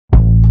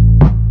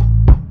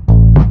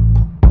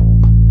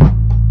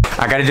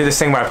I gotta do this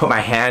thing where I put my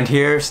hand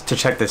here to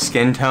check the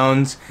skin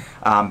tones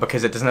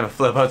because it doesn't have a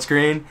flip out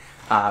screen,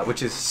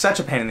 which is such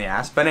a pain in the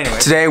ass. But anyway,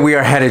 today we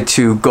are headed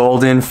to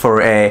Golden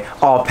for a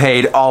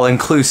all-paid,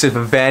 all-inclusive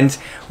event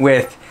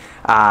with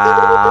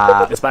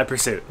It's My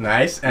Pursuit.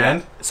 Nice.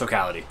 And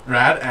Socality.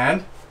 Rad.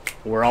 And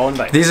we're all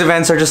invited. these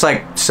events are just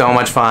like so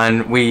much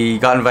fun. We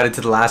got invited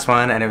to the last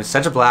one and it was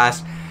such a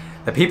blast.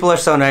 The people are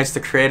so nice, the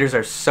creators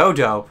are so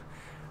dope.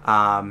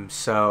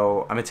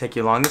 So I'm gonna take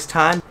you along this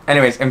time.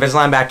 Anyways,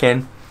 Invisalign back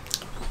in.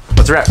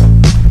 Let's rep.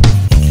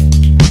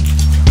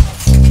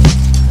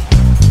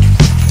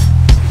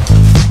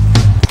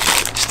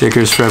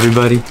 Stickers for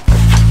everybody.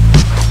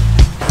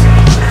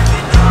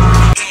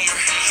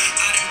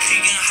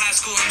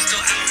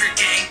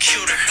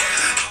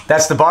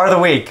 That's the bar of the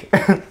week.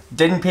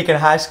 Didn't peak in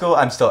high school,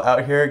 I'm still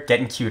out here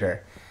getting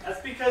cuter.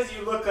 That's because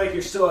you look like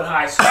you're still in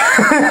high school.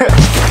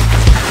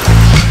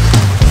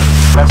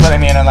 That's what I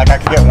mean, and like I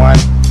could get one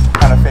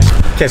kind of fish.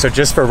 Okay, so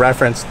just for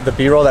reference, the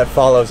B-roll that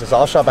follows is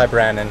all shot by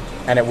Brandon,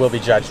 and it will be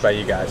judged by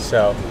you guys.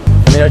 So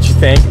let me know what you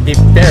think. Be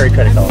very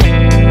critical.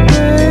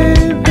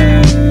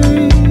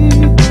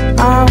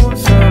 I want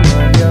some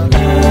of your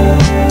love,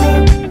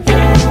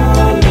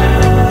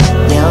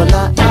 your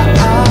love.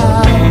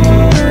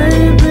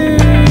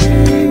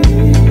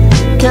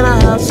 Can I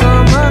have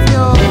some of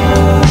your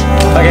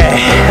love? Okay,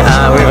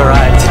 we've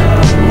arrived.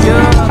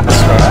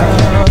 That's correct.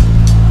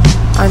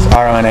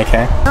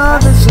 R-O-N-A-K.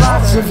 There's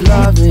lots of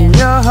love in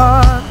your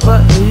heart,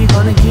 but who you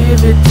gonna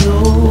give it to?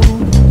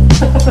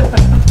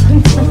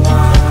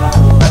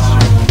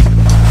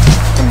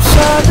 I'm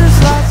sure there's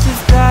lots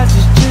of guys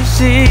to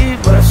see,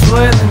 but I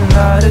swear the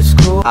night is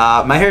cool.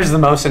 My hair is the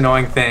most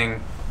annoying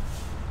thing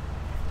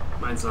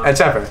Mine's not.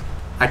 it's ever.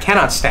 I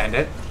cannot stand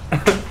it,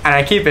 and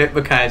I keep it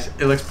because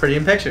it looks pretty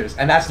in pictures,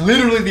 and that's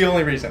literally the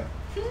only reason.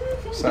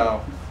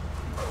 So.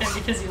 And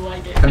because you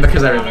like it. And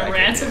because I really like it.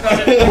 Rant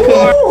about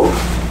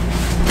it.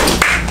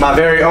 My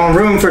very own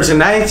room for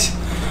tonight.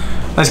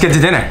 Let's get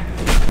to dinner.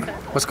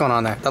 What's going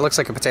on there? That looks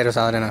like a potato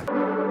salad in it.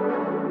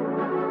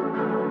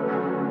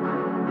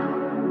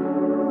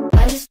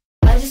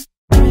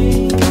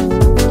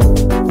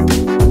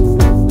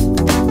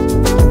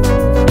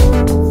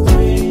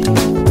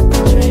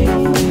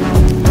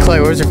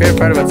 Chloe, what was your favorite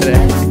part about today?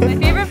 My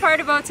favorite part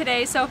about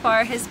today so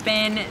far has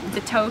been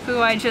the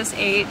tofu I just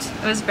ate.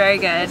 It was very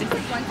good.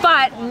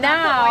 But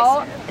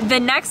now, the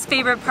next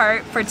favorite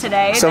part for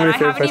today that I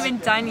haven't even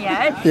done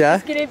yet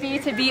is going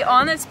to be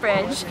on this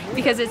bridge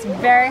because it's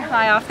very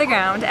high off the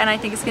ground and I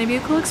think it's going to be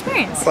a cool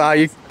experience. Wow,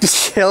 you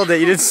killed it.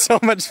 You did so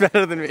much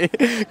better than me.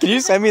 Can you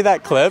send me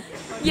that clip?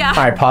 Yeah.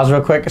 Alright, pause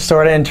real quick.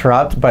 Sorry to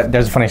interrupt, but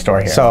there's a funny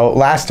story here. So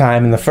last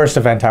time, in the first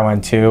event I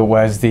went to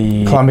was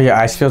the Columbia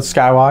Icefield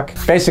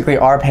Skywalk. Basically,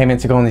 our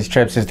payment to go on these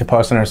trips is to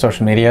post on our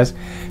social medias.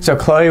 So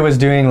Chloe was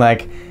doing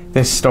like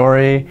this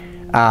story,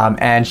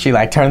 and she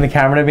like turned the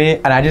camera to me,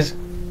 and I just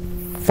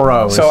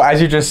froze. So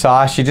as you just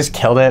saw, she just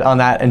killed it on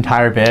that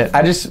entire bit.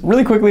 I just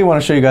really quickly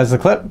want to show you guys the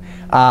clip.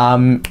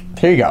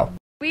 Here you go.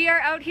 We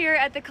are out here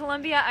at the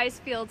Columbia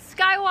Icefield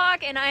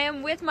Skywalk, and I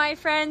am with my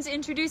friends.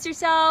 Introduce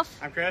yourself.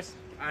 I'm Chris.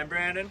 I'm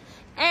Brandon.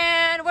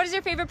 And what is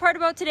your favorite part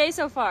about today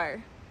so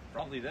far?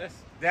 Probably this.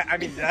 Yeah, I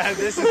mean,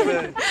 this is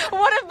the...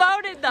 What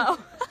about it though?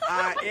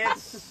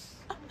 It's...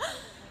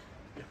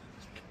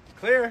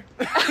 clear.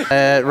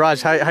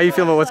 Raj, how you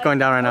feel about what's going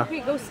down right now?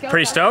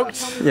 Pretty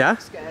stoked. Yeah?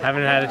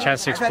 Haven't had a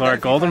chance to explore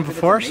Golden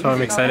before, so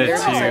I'm excited to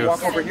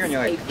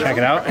check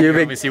it out. You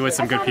Obviously with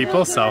some good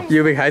people, so.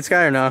 You a big heights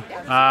guy or no?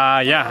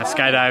 Yeah, I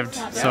skydived,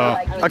 so.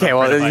 Okay,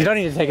 well you don't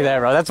need to take it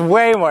there, bro. That's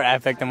way more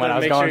epic than what I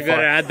was going for.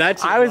 Add that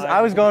to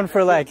I was going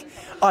for like,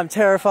 oh, I'm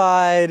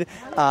terrified.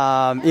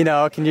 You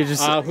know, can you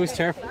just? Who's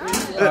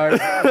terrified? Our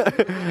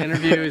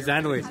interview is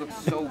Natalie.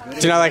 Do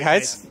you not like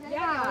heights?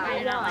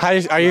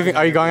 Are you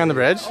going on the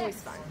bridge?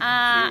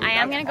 I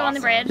am gonna go on the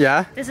bridge.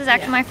 Yeah? This is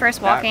actually my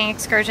first walking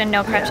excursion,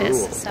 no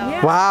crutches. So.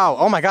 Wow!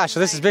 Oh my gosh! So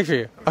this is big for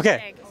you.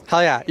 Okay.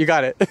 Hell yeah! You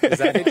got it. Is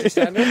that it? Just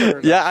stand there,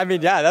 or? Yeah. I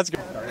mean, yeah. That's good.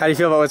 How do you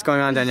feel about what's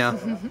going on, Danielle?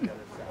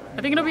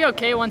 I think it'll be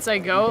okay once I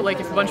go. Like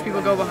if a bunch of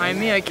people go behind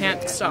me, I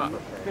can't stop.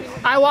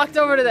 I walked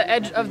over to the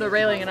edge of the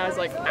railing and I was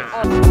like,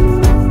 ah.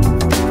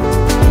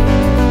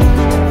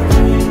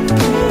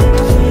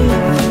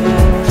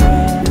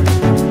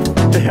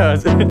 Yeah,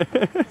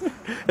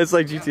 it's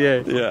like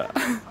GTA. Yeah.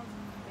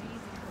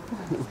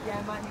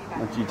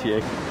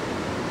 GTA.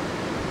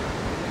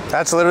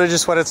 That's literally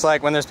just what it's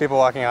like when there's people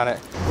walking on it.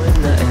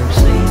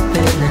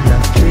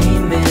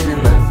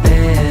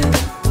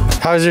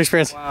 How was your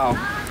experience? Wow.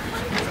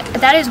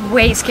 That is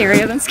way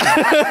scarier than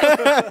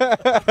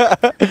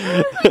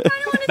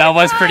That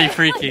was pretty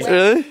freaky.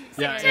 Really?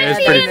 Yeah, it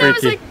was pretty freaky. I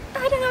was like,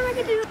 I don't know what I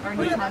could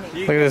do.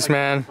 Look at this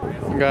man.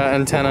 We got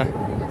antenna.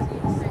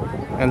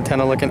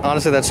 Antenna looking.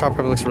 Honestly, that shop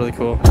cover looks really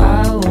cool.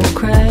 I won't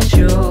crash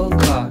your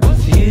car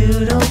if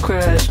you don't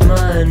crash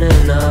mine,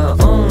 and I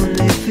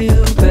only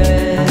feel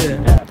better.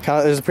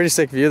 There's a pretty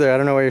sick view there. I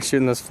don't know why you're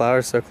shooting those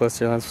flowers so close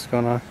to your lens. What's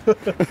going on?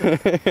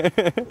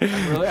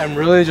 I'm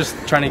really just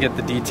trying to get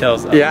the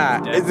details. Yeah,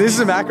 this is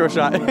a macro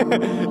shot.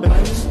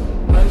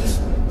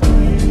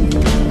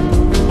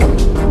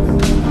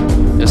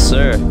 Yes,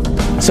 sir.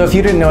 So if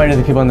you didn't know any of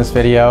the people in this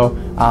video,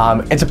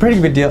 it's a pretty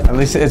big deal, at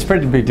least it's a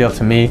pretty big deal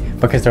to me,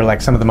 because they're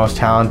like some of the most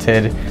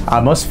talented,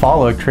 most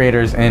followed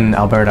creators in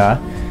Alberta,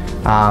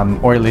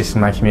 or at least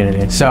in my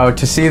community. So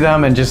to see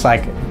them and just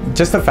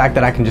the fact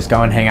that I can just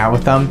go and hang out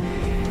with them,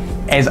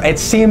 it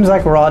seems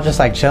like we're all just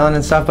like chilling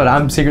and stuff, but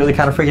I'm secretly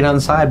kind of freaking out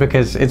inside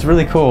because it's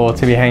really cool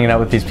to be hanging out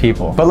with these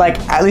people. But like,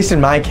 at least in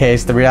my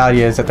case, the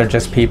reality is that they're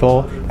just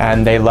people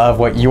and they love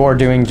what you're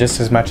doing just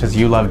as much as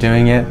you love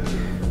doing it,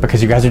 because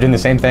you guys are doing the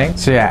same thing.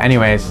 So yeah,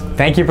 anyways,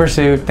 thank you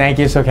Pursuit, thank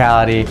you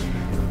Socality.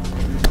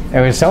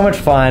 It was so much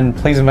fun.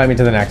 Please invite me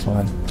to the next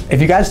one. If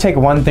you guys take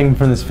one thing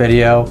from this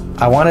video,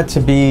 I want it to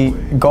be,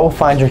 go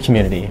find your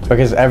community,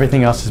 because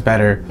everything else is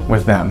better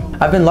with them.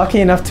 I've been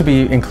lucky enough to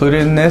be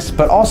included in this,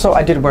 but also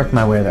I did work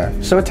my way there.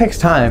 So it takes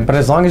time, but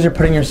as long as you're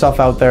putting yourself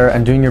out there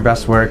and doing your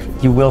best work,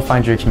 you will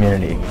find your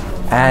community.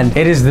 And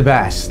it is the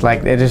best.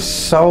 Like, it is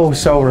so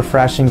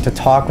refreshing to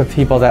talk with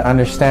people that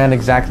understand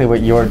exactly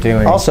what you're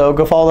doing. Also,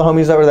 go follow the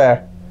homies over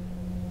there.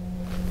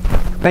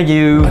 Thank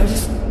you.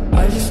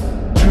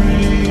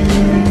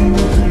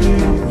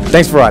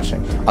 Thanks for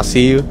watching. I'll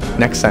see you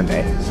next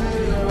Sunday.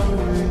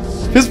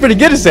 Feels pretty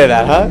good to say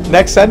that, huh?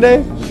 Next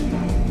Sunday?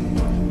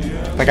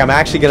 Like I'm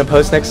actually gonna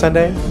post next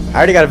Sunday? I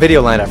already got a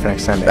video lined up for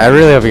next Sunday. I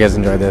really hope you guys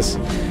enjoyed this.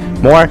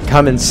 More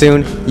coming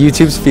soon.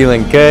 YouTube's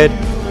feeling good.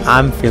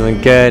 I'm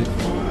feeling good.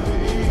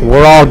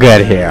 We're all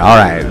good here.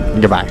 Alright,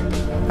 goodbye.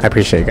 I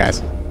appreciate you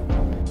guys.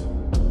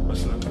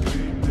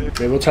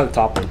 Maybe we'll try the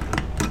top one.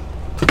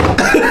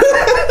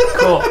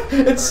 Cool.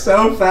 It's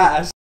so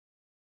fast.